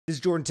This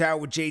is Jordan Tower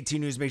with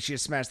JT News. Make sure you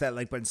smash that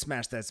like button,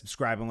 smash that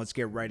subscribe, and let's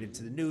get right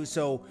into the news.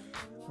 So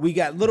we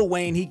got Lil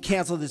Wayne. He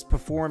canceled his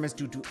performance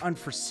due to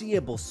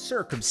unforeseeable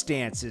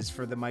circumstances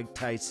for the Mike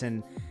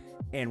Tyson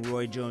and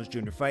Roy Jones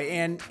Jr. fight,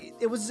 and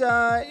it was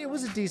a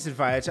decent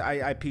fight.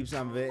 I peeped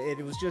some of it.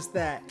 It was just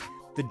that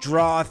the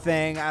draw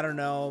thing. I don't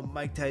know.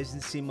 Mike Tyson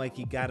seemed like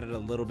he got it a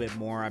little bit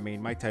more. I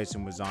mean, Mike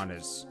Tyson was on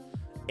his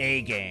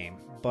A game,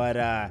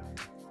 but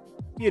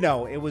you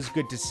know, it was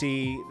good to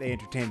see. They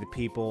entertained the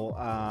people.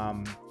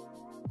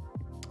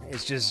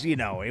 It's just, you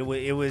know,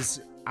 it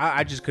was.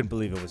 I just couldn't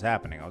believe it was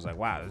happening. I was like,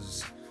 wow,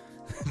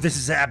 this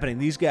is happening.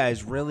 These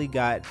guys really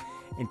got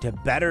into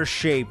better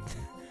shape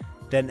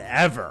than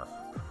ever,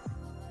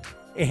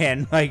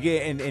 and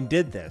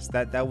did this.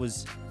 That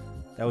was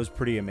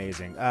pretty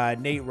amazing.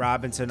 Nate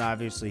Robinson,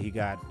 obviously, he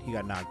got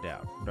knocked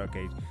out.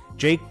 Okay,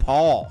 Jake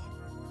Paul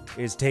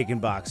is taking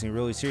boxing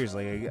really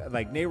seriously.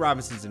 Like, Nate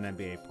Robinson's an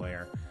NBA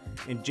player,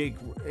 and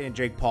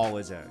Jake Paul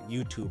is a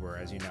YouTuber,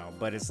 as you know.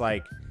 But it's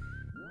like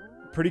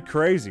pretty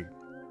crazy.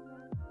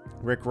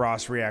 Rick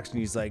Ross reacts and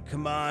he's like,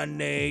 "Come on,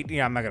 Nate."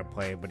 Yeah, I'm not gonna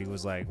play it, but he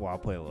was like, "Well, I'll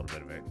play a little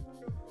bit of it."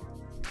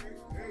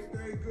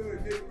 Everything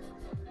good, nigga.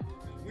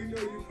 We know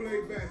you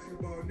play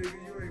basketball, nigga.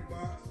 You ain't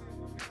box.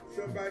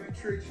 Somebody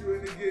tricked you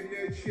into getting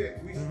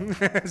that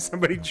check.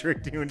 Somebody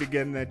tricked you into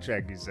getting that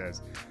check, he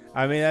says.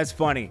 I mean, that's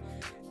funny.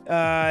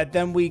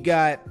 Then we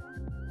got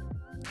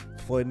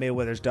Floyd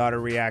Mayweather's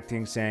daughter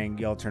reacting, saying,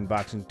 "Y'all turned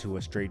boxing to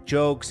a straight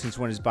joke. Since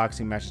when his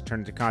boxing matches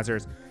turned into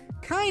concerts?"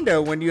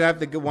 Kinda, when you have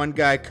the one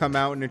guy come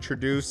out and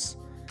introduce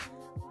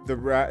the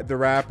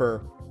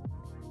rapper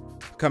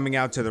coming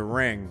out to the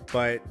ring,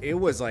 but it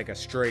was like a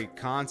straight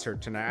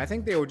concert tonight. I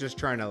think they were just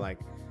trying to like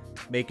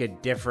make a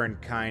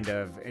different kind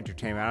of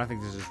entertainment. I don't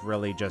think this is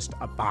really just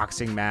a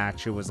boxing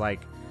match. It was like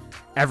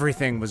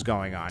everything was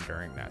going on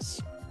during this.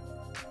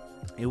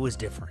 It was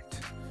different.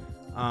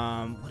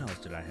 What else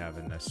did I have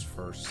in this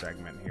first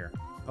segment here?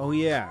 Oh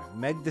yeah,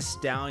 Meg the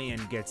Stallion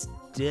gets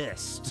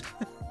dissed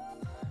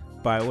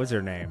by, what's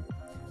her name?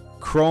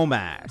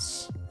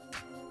 Chromazz.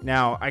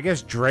 Now, I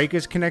guess Drake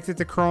is connected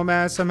to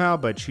Chromazz somehow,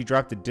 but she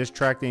dropped a diss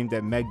track named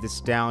at Meg the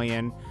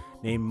Stallion,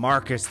 named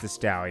Marcus the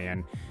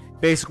Stallion.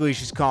 Basically,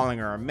 she's calling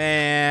her a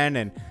man,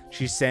 and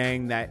she's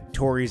saying that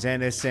Tory's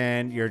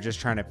innocent. You're just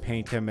trying to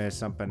paint him as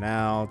something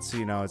else.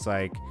 You know, it's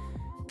like,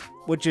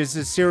 which is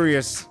a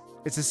serious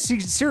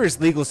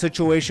legal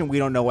situation. We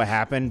don't know what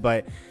happened,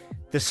 but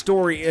the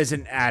story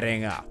isn't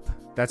adding up.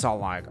 That's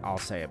all I'll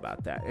say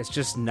about that. It's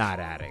just not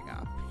adding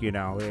up. You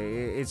know,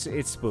 it's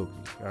spooky.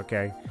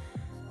 Okay,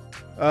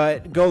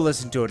 go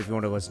listen to it if you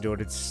want to listen to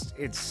it.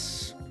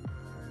 It's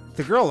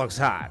the girl looks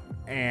hot,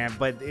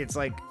 but it's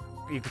like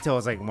you can tell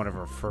it's like one of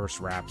her first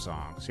rap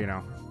songs. You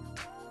know.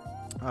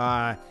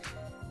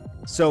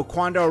 So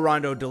Quando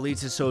Rondo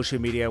deletes his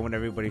social media when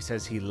everybody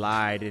says he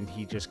lied and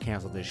he just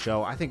canceled his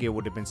show. I think it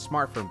would have been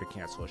smart for him to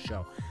cancel his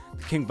show.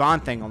 The King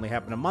Von thing only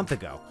happened a month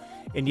ago.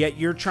 And yet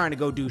you're trying to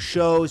go do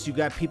shows. You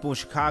got people in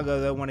Chicago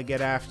that want to get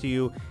after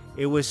you.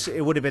 It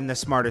would have been the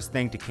smartest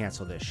thing to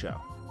cancel this show.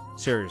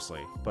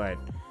 Seriously. But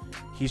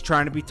he's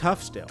trying to be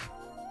tough still.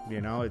 You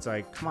know, it's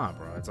like, come on,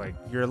 bro. It's like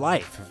your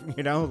life,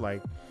 you know,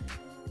 like.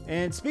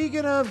 And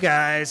speaking of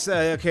guys,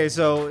 okay,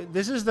 so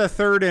this is the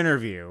third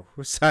interview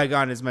where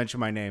Saigon has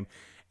mentioned my name.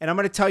 And I'm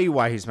going to tell you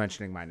why he's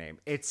mentioning my name.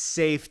 It's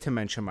safe to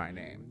mention my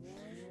name.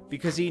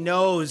 Because he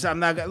knows I'm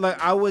not, like,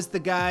 I was the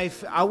guy,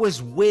 I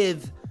was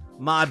with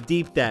Mobb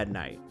Deep that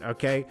night,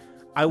 okay?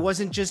 I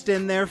wasn't just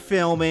in there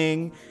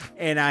filming,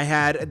 and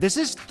this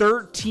is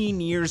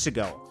 13 years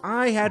ago.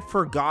 I had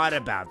forgot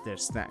about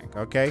this thing,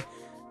 okay?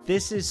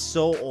 This is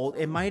so old.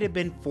 It might have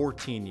been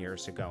 14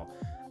 years ago.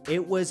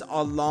 It was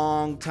a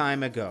long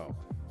time ago.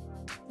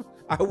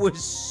 I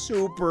was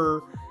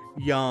super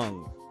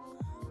young.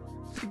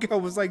 I think I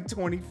was like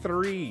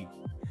 23.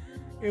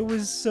 I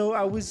was so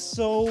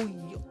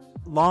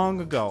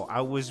long ago.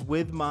 I was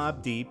with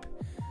Mobb Deep.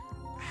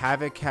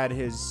 Havoc had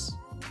his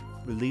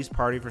release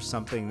party for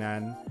something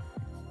then,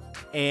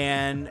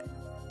 and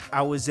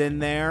I was in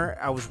there.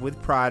 I was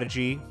with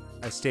Prodigy.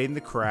 I stayed in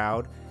the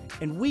crowd,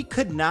 and we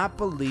could not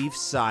believe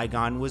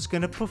Saigon was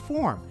going to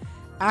perform.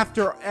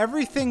 After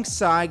everything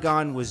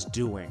Saigon was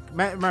doing,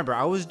 remember,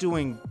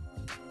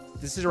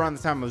 this is around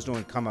the time I was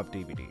doing Come Up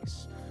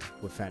DVDs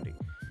with Fendi,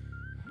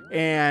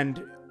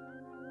 and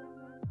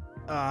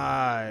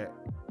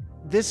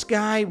this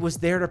guy was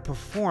there to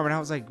perform, and I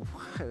was like,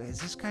 what, is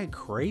this guy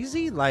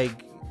crazy?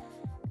 Like,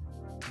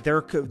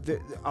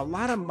 a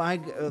lot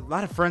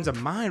of friends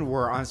of mine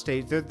were on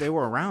stage. They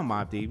were around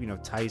Mobb Deep, you know,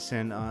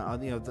 Tyson,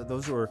 you know,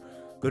 those were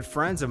good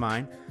friends of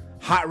mine.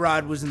 Hot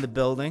Rod was in the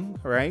building,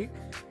 right?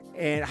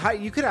 And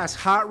you could ask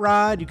Hot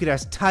Rod, you could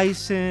ask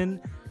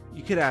Tyson,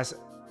 you could ask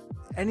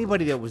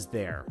anybody that was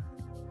there.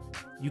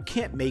 You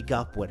can't make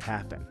up what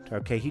happened,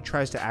 okay? He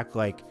tries to act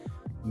like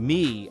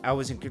me.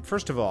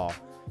 First of all,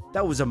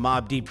 that was a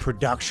Mobb Deep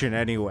production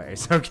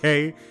anyways,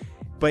 okay?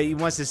 But he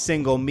wants to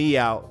single me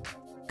out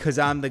because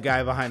I'm the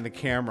guy behind the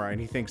camera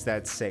and he thinks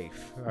that's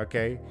safe,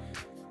 okay?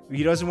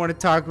 He doesn't want to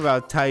talk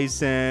about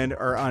Tyson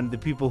or on the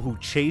people who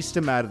chased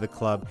him out of the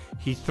club.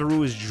 He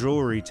threw his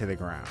jewelry to the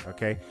ground,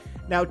 okay?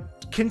 Now,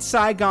 can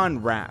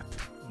Saigon rap?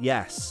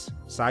 Yes,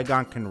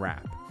 Saigon can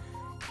rap.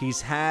 He's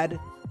had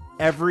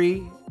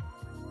every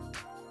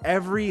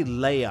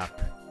layup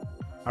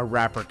a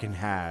rapper can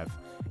have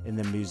in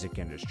the music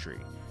industry.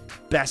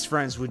 Best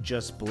friends with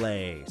Just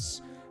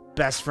Blaze.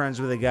 Best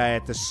friends with a guy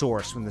at the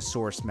Source when the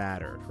Source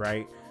mattered,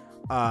 right?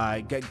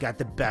 Got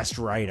the best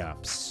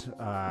write-ups.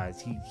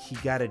 He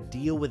got a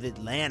deal with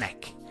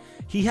Atlantic.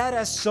 He had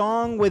a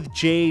song with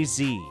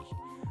Jay-Z.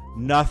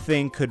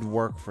 Nothing could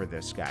work for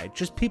this guy.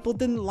 Just people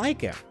didn't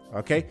like him,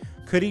 okay?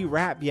 Could he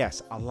rap?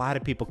 Yes, a lot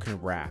of people can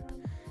rap.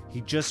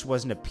 He just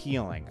wasn't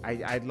appealing.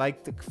 I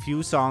liked a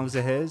few songs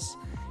of his.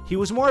 He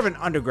was more of an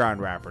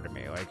underground rapper to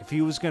me. Like, if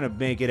he was going to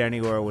make it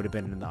anywhere, it would have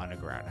been in the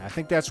underground. I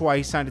think that's why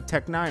he signed to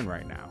Tech 9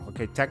 right now.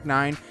 Okay, Tech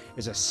 9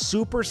 is a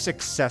super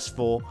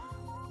successful,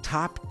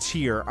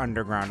 top-tier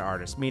underground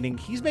artist, meaning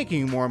he's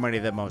making more money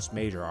than most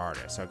major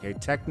artists. Okay,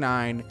 Tech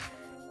 9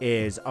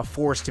 is a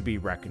force to be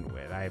reckoned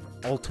with. I have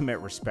ultimate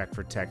respect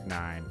for Tech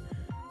 9.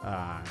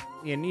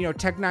 And, you know,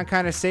 Tech 9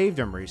 kind of saved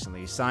him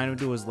recently. He signed him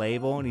to his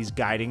label, and he's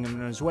guiding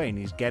him in his way, and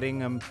he's getting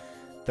him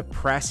the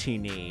press he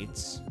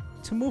needs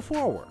to move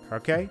forward,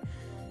 okay?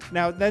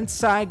 Now, then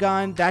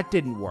Saigon, that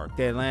didn't work.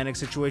 The Atlantic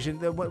situation,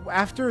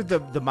 after the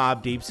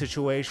Mobb Deep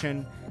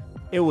situation,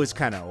 it was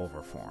kind of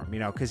over for him, you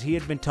know, because he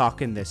had been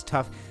talking this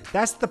tough.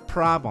 That's the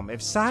problem.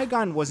 If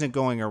Saigon wasn't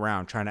going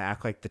around trying to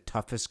act like the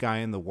toughest guy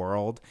in the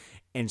world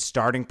and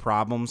starting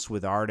problems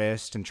with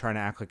artists and trying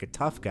to act like a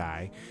tough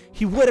guy,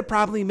 he would have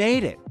probably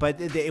made it.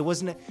 But it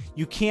wasn't,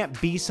 you can't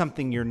be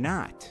something you're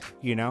not,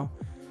 you know?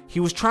 He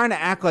was trying to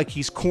act like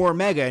he's Core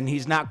Mega, and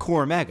he's not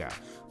Core Mega.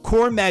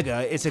 Core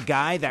Mega is a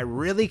guy that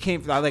really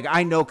came from, like,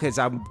 I know because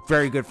I'm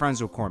very good friends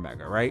with Core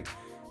Mega, right?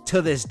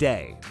 To this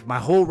day, my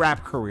whole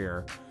rap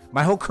career,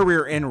 my whole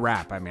career in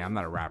rap, I mean, I'm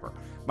not a rapper,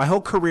 my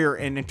whole career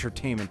in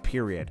entertainment,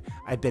 period,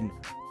 I've been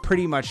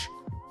pretty much,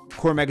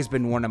 Core Mega's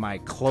been one of my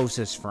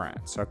closest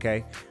friends,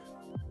 okay?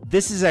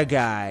 This is a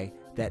guy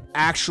that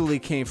actually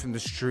came from the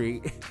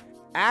street,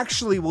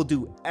 actually will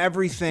do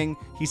everything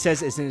he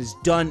says and has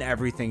done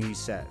everything he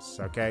says,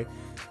 okay?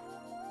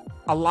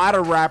 A lot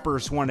of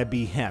rappers want to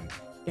be him.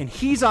 And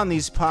he's on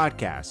these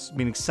podcasts,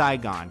 meaning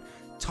Saigon,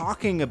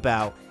 talking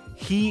about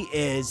he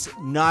is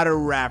not a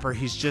rapper.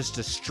 He's just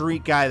a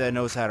street guy that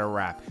knows how to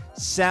rap.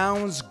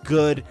 Sounds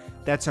good.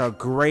 That's a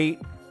great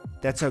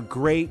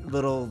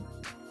little,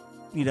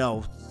 you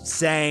know,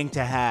 saying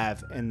to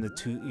have in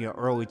the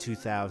early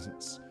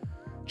 2000s.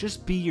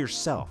 Just be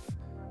yourself.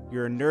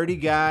 You're a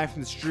nerdy guy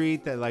from the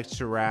street that likes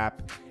to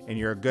rap, and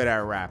you're good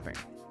at rapping.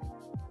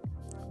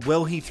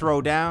 Will he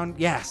throw down?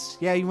 Yes.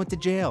 Yeah, he went to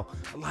jail.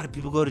 A lot of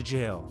people go to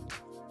jail.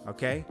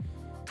 Okay?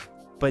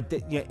 But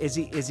is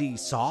he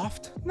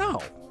soft? No.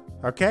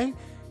 Okay?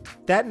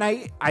 That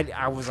night,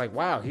 I was like,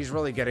 wow, he's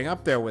really getting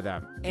up there with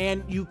them.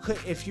 And you could,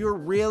 if you're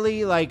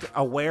really like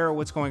aware of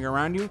what's going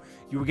around you,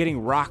 you were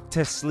getting rocked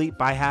to sleep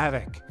by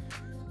Havoc.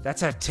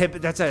 That's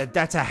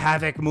a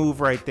Havoc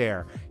move right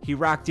there. He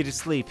rocked you to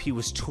sleep. He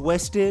was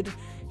twisted.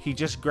 He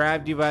just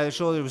grabbed you by the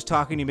shoulder, was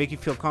talking to you, make you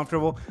feel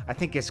comfortable. I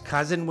think his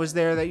cousin was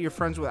there that you're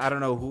friends with. I don't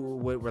know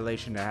what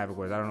relation to Havoc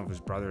was. I don't know if his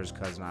brother or his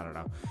cousin. I don't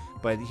know.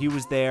 But he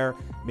was there,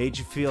 made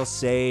you feel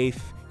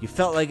safe. You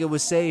felt like it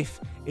was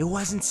safe. It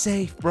wasn't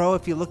safe, bro.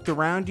 If you looked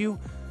around you,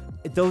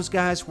 those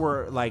guys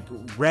were like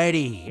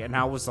ready. And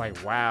I was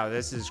like, wow,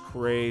 this is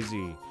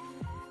crazy.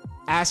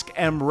 Ask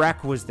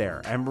Emrek was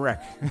there.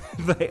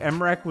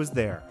 Emrek was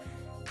there.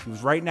 He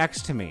was right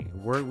next to me.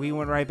 We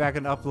went right back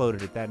and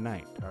uploaded it that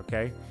night,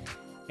 okay?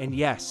 And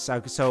yes,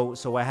 so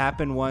what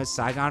happened was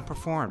Saigon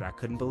performed. I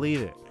couldn't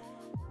believe it.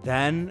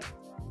 Then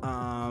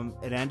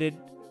it ended.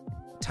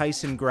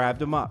 Tyson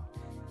grabbed him up.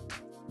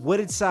 What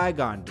did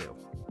Saigon do?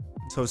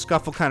 So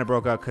scuffle kind of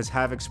broke out because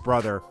Havoc's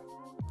brother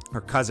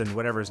or cousin,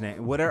 whatever his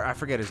name, I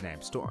forget his name.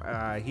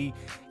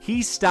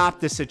 He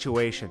stopped the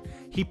situation.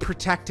 He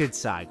protected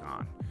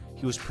Saigon.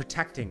 He was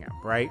protecting him,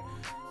 right?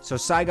 So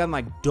Saigon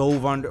like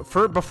dove under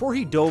before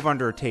he dove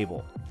under a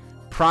table.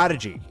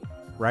 Prodigy,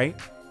 right?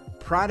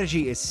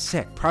 Prodigy is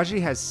sick.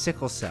 Prodigy has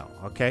sickle cell,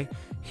 okay?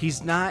 He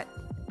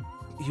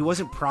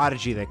wasn't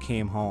Prodigy that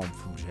came home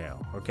from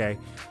jail, okay?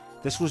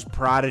 This was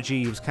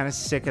Prodigy. He was kind of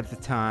sick at the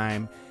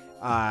time.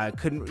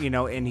 Couldn't, you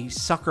know, and he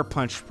sucker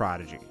punched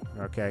Prodigy,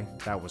 okay?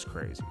 That was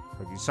crazy.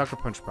 Like, he sucker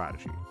punched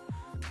Prodigy.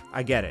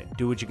 I get it.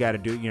 Do what you got to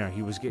do. You know,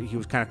 he was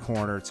kind of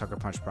cornered, sucker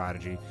punched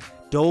Prodigy.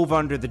 Dove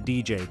under the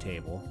DJ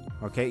table,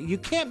 okay? You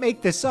can't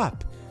make this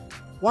up.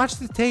 Watch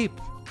the tape,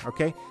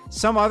 okay?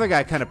 Some other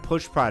guy kind of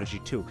pushed Prodigy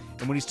too.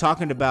 And when he's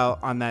talking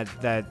about on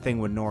that thing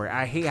with Nori,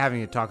 I hate having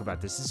to talk about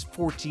this. This is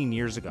 14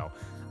 years ago.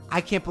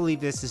 I can't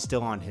believe this is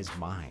still on his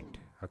mind,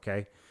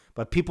 okay?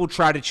 But people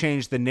try to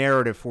change the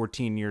narrative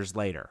 14 years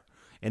later.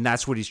 And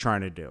that's what he's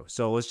trying to do.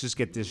 So let's just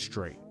get this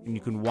straight. And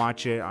you can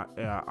watch it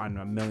on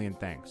a million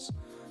things.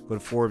 Go to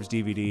Forbes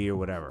DVD or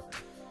whatever.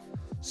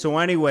 So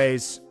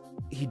anyways,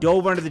 he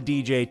dove under the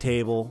DJ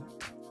table.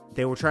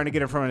 They were trying to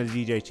get in front of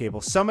the DJ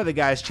table. Some of the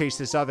guys chased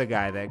this other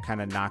guy that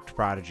kind of knocked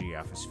Prodigy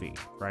off his feet,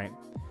 right?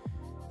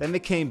 Then they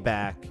came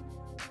back,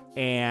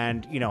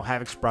 and, you know,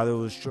 Havoc's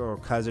brother or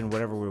cousin,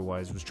 whatever it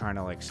was trying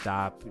to, like,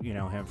 stop, you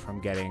know, him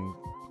from getting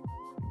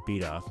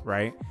beat up,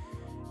 right?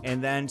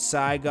 And then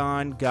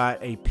Saigon got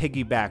a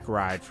piggyback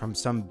ride from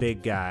some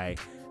big guy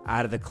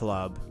out of the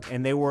club.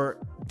 And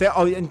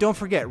and don't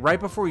forget, right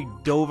before he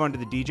dove onto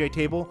the DJ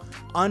table,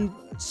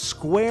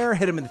 square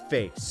hit him in the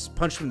face,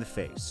 punched him in the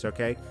face,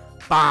 okay?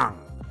 Bang!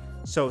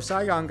 So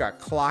Saigon got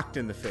clocked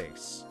in the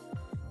face.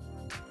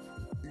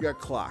 He got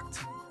clocked.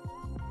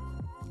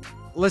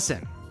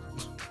 Listen,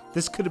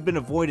 this could have been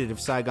avoided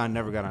if Saigon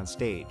never got on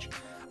stage.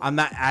 I'm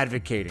not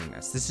advocating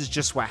this. This is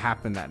just what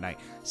happened that night.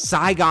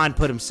 Saigon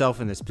put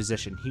himself in this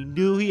position. He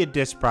knew he had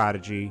dissed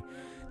Prodigy.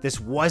 This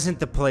wasn't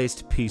the place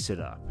to piece it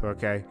up,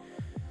 okay?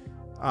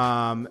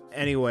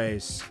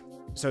 Anyways,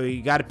 so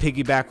he got a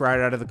piggyback ride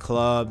out of the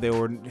club. They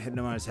were hitting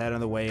him on his head on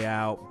the way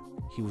out.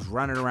 He was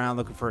running around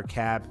looking for a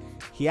cab.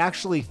 He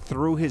actually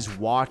threw his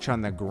watch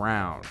on the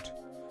ground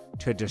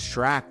to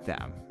distract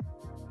them,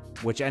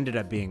 which ended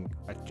up being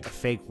a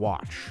fake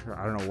watch.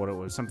 I don't know what it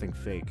was, something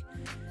fake.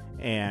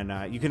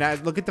 And you can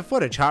look at the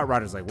footage. Hot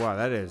Rod is like, wow,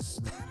 that is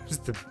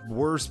the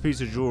worst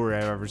piece of jewelry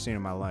I've ever seen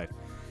in my life.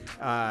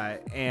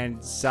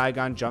 And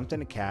Saigon jumped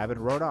in a cab and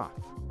rode off.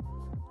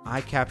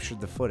 I captured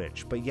the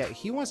footage, but yet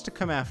he wants to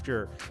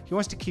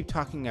keep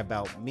talking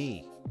about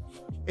me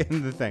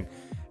in the thing.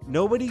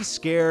 Nobody's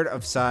scared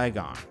of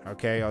Saigon,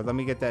 okay? Let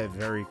me get that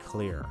very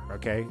clear,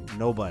 okay?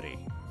 Nobody,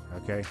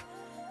 okay?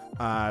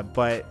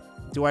 But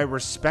do I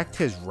respect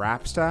his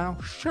rap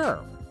style?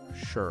 Sure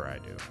I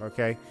do,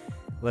 okay?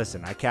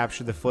 Listen, I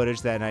captured the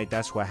footage that night.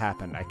 That's what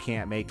happened. I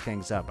can't make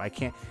things up.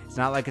 It's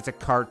not like it's a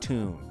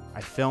cartoon.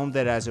 I filmed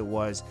it as it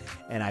was,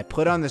 and I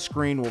put on the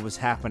screen what was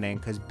happening,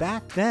 because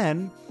back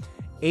then,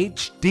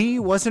 HD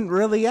wasn't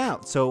really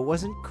out, so it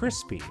wasn't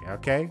crispy,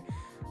 okay?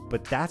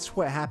 But that's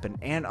what happened,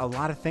 and a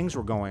lot of things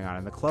were going on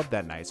in the club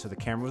that night, so the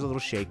camera was a little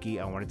shaky.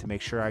 I wanted to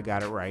make sure I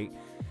got it right,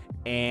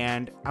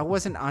 and I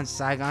wasn't on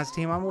Saigon's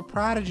team. I'm with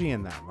Prodigy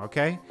in them,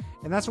 okay?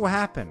 And that's what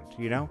happened,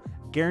 you know?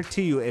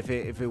 Guarantee you, if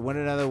it went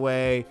another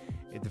way,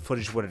 the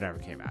footage would have never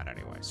came out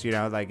anyways. You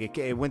know, like,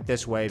 it went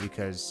this way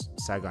because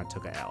Saigon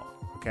took a L,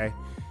 okay?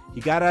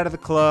 You got out of the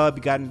club,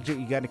 you got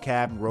in a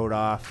cab and rode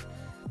off.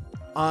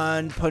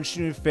 Punched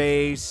you in your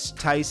face,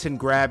 Tyson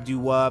grabbed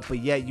you up, but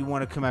yet you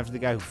want to come after the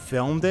guy who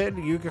filmed it?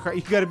 You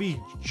got to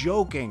be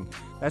joking.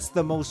 That's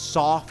the most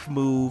soft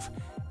move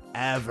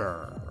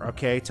ever,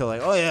 okay? To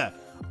like, oh yeah,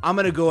 I'm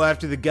going to go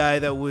after the guy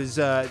that was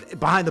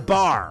behind the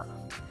bar.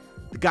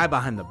 The guy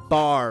behind the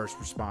bar is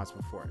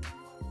responsible for it.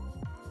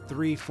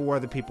 3-4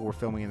 other people were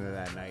filming into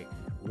that night.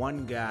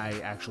 One guy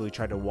actually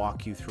tried to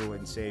walk you through it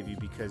and save you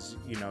because,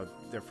 you know,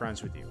 they're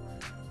friends with you.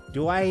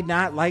 Do I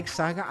not like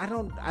Saigon?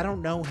 I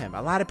don't know him.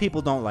 A lot of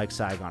people don't like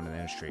Saigon in the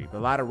industry. A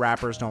lot of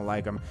rappers don't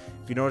like him.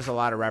 If you notice, a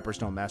lot of rappers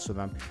don't mess with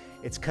him.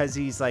 It's because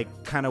he's like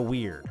kind of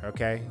weird,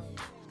 okay?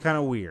 Kind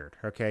of weird,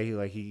 okay?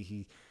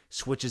 He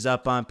switches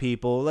up on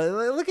people.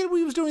 Look at what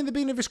he was doing at the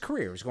beginning of his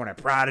career. He was going at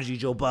Prodigy,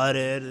 Joe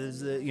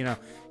Budden. You know,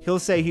 he'll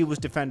say he was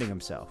defending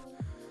himself.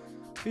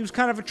 He was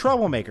kind of a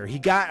troublemaker. He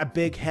got a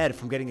big head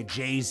from getting a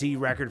Jay-Z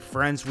record.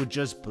 Friends would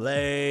just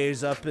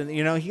blaze up, and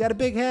you know, he got a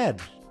big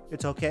head.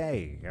 It's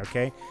okay,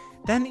 okay?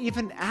 Then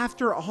even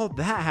after all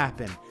that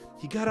happened,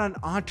 he got on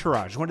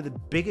Entourage, one of the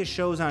biggest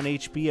shows on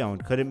HBO,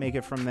 and couldn't make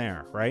it from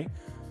there, right?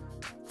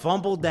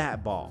 Fumbled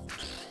that ball.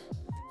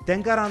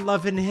 Then got on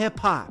Love and Hip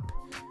Hop.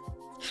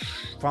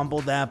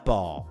 Fumbled that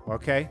ball,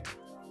 okay?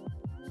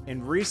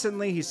 And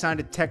recently he signed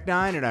to Tech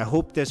 9, and I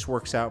hope this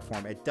works out for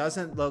him. It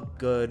doesn't look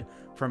good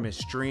from his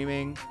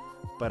streaming,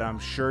 but I'm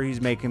sure he's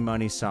making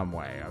money some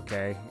way,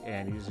 okay?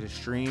 And his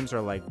streams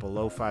are like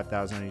below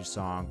 5,000 each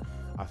song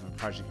off of a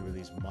project he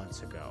released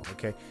months ago,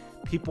 okay?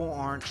 People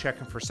aren't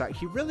checking for sight.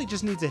 He really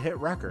just needs a hit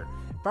record.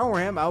 If I were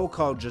him, I would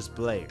call Just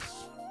Blaze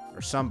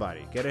or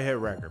somebody. Get a hit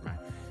record, man.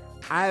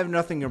 I have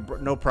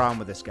no problem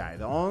with this guy.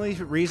 The only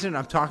reason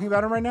I'm talking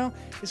about him right now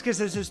is because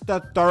this is the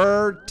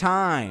third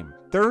time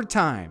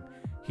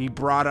he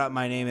brought up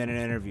my name in an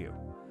interview.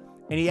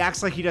 And he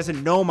acts like he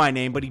doesn't know my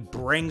name, but he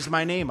brings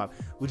my name up.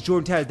 Was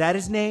JordanTower, that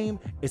his name?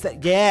 Is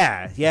that,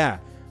 yeah,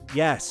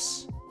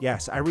 yes.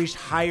 I reached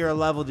higher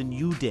level than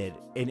you did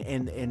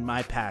in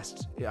my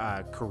past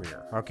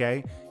career,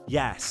 okay?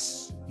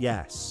 Yes.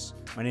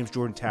 My name's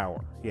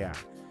JordanTower, yeah.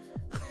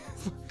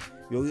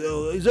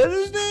 Is that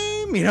his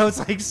name? You know, it's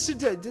like,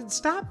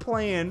 stop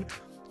playing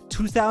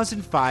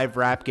 2005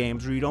 rap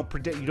games where you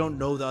don't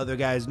know the other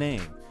guy's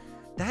name.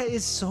 That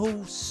is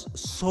so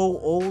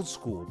old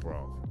school,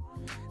 bro.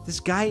 This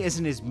guy is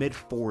in his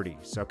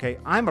mid-40s, okay?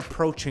 I'm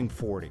approaching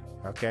 40,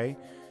 okay?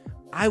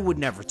 I would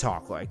never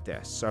talk like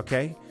this,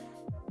 okay?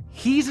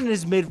 He's in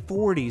his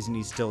mid-40s and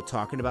he's still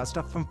talking about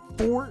stuff from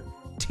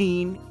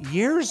 14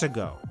 years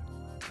ago.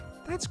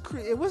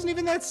 It wasn't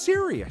even that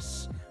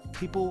serious.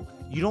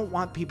 You don't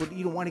want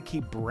to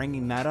keep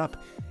bringing that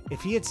up.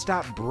 If he had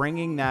stopped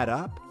bringing that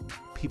up,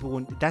 people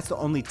wouldn't. That's the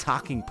only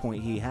talking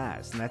point he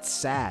has, and that's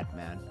sad,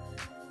 man.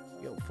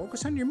 Yo,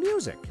 Focus on your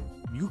music.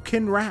 You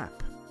can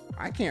rap.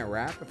 I can't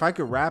rap. If I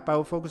could rap, I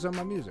would focus on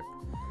my music.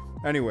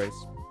 Anyways,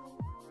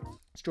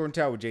 it's Jordan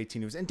Tower with JT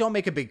News. And don't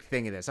make a big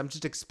thing of this. I'm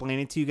just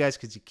explaining to you guys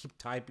because you keep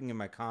typing in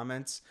my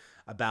comments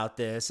about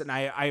this. And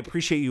I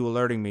appreciate you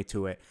alerting me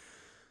to it.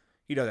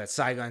 You know, that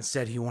Saigon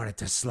said he wanted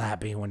to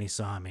slap me when he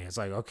saw me. It's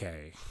like,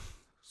 okay,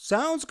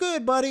 sounds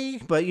good, buddy.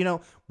 But, you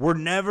know, we're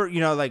never, you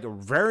know, like a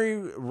very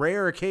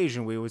rare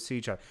occasion we would see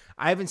each other.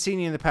 I haven't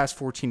seen you in the past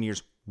 14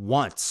 years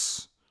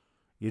once.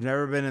 You've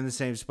never been in the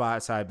same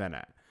spots I've been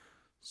at.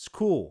 It's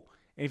cool.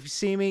 And if you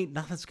see me,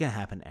 nothing's going to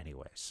happen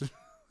anyways.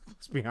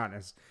 Let's be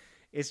honest.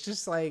 It's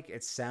just like,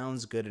 it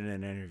sounds good in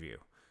an interview.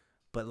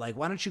 But like,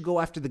 why don't you go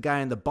after the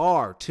guy in the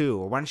bar too?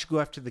 Or why don't you go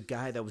after the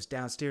guy that was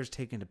downstairs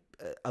taking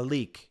a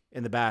leak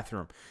in the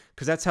bathroom?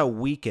 Because that's how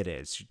weak it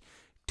is.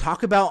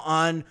 Talk about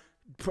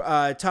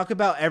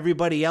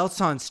everybody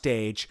else on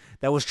stage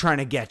that was trying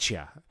to get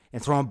you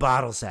and throwing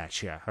bottles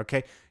at you.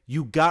 Okay.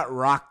 You got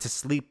rocked to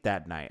sleep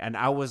that night. And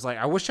I was like,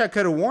 I wish I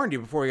could have warned you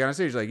before you got on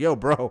stage. Like, yo,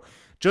 bro,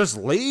 just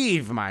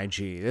leave, my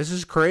G. This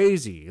is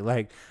crazy.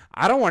 Like,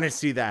 I don't want to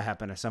see that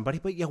happen to somebody,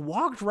 but you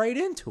walked right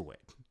into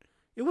it.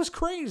 It was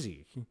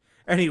crazy.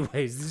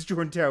 Anyways, this is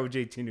Jordan Tower with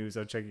JT News.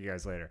 I'll check you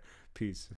guys later. Peace.